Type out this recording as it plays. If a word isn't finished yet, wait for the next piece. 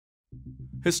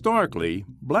Historically,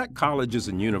 black colleges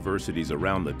and universities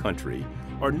around the country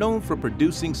are known for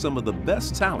producing some of the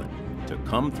best talent to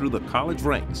come through the college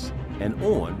ranks and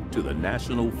on to the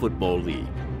National Football League.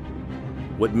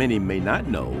 What many may not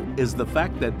know is the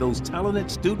fact that those talented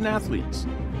student athletes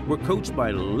were coached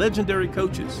by legendary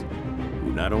coaches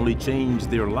who not only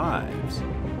changed their lives,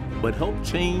 but helped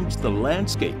change the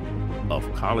landscape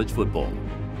of college football.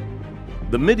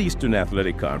 The Mideastern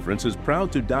Athletic Conference is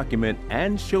proud to document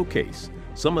and showcase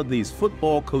some of these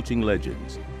football coaching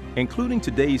legends, including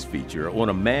today's feature on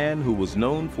a man who was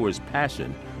known for his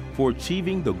passion for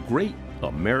achieving the great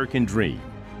American dream.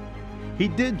 He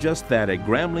did just that at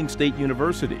Grambling State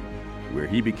University, where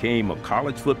he became a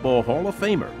college football Hall of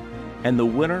Famer and the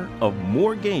winner of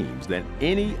more games than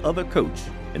any other coach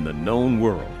in the known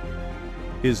world.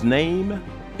 His name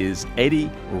is Eddie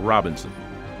Robinson.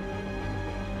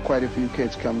 Quite a few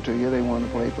kids come to you, they want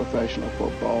to play professional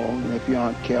football, and if you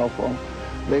aren't careful,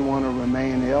 they want to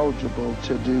remain eligible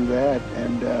to do that,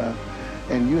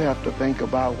 and you have to think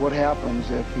about what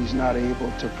happens if he's not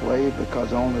able to play,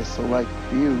 because only a select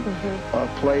few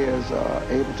players are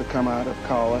able to come out of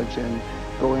college and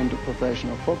go into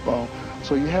professional football.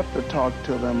 So you have to talk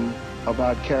to them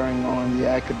about carrying on the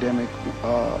academics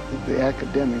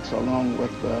along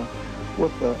with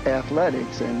the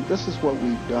athletics, and this is what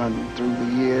we've done through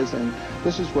the years, and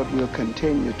this is what we'll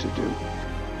continue to do.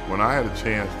 When I had a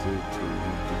chance to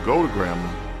go to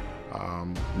Grambling,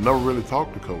 never really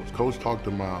talked to Coach. Coach talked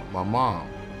to my mom,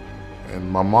 and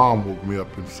my mom woke me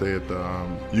up and said,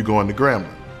 "You going to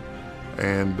Grambling?"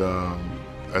 And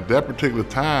at that particular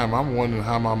time, I'm wondering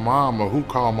how my mom, or who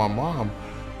called my mom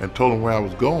and told him where I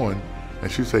was going,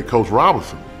 and she said, "Coach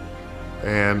Robinson."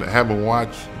 And having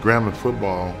watched Grambling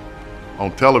football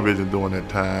on television during that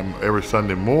time every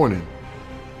Sunday morning,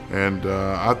 and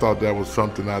I thought that was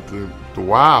something out the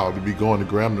wild to be going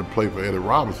to Grambling to play for Eddie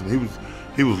Robinson.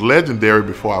 He was legendary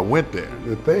before I went there.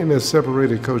 The thing that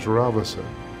separated Coach Robinson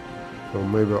from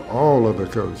maybe all other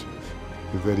coaches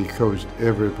is that he coached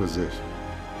every position.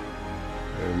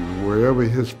 And wherever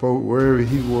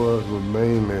he was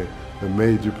mainly the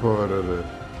major part of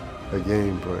the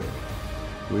game plan.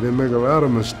 We didn't make a lot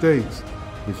of mistakes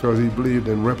because he believed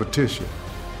in repetition,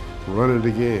 run it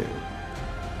again.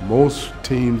 Most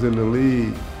teams in the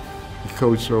league, he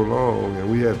coached so long, and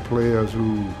we had players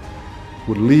who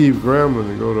would leave Grambling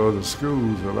and go to other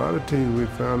schools. A lot of teams we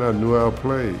found out knew our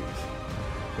plays.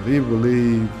 But he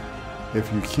believed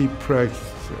if you keep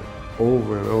practicing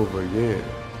over and over again,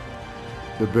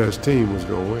 the best team was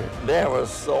going to win. There were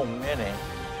so many,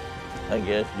 I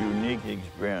guess, unique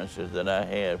experiences that I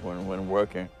had when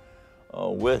working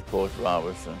with Coach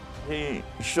Robinson. He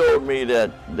showed me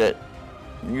that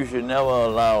you should never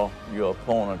allow your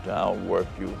opponent to outwork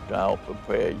you, to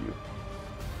out-prepare you.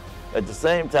 At the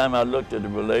same time, I looked at the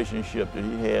relationship that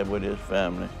he had with his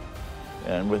family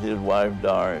and with his wife,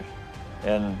 Doris.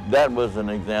 And that was an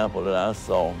example that I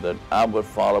saw that I would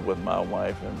follow with my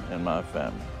wife and my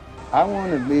family. I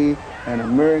want to be an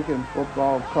American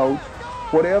football coach.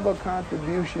 Whatever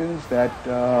contributions that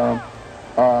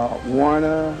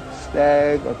Warner,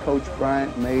 Stagg, or Coach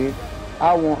Bryant made,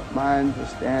 I want mine to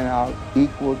stand out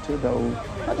equal to those.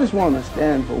 I just want to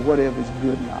stand for whatever is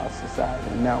good in our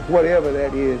society. Now, whatever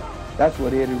that is, that's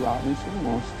what Eddie Robinson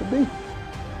wants to be.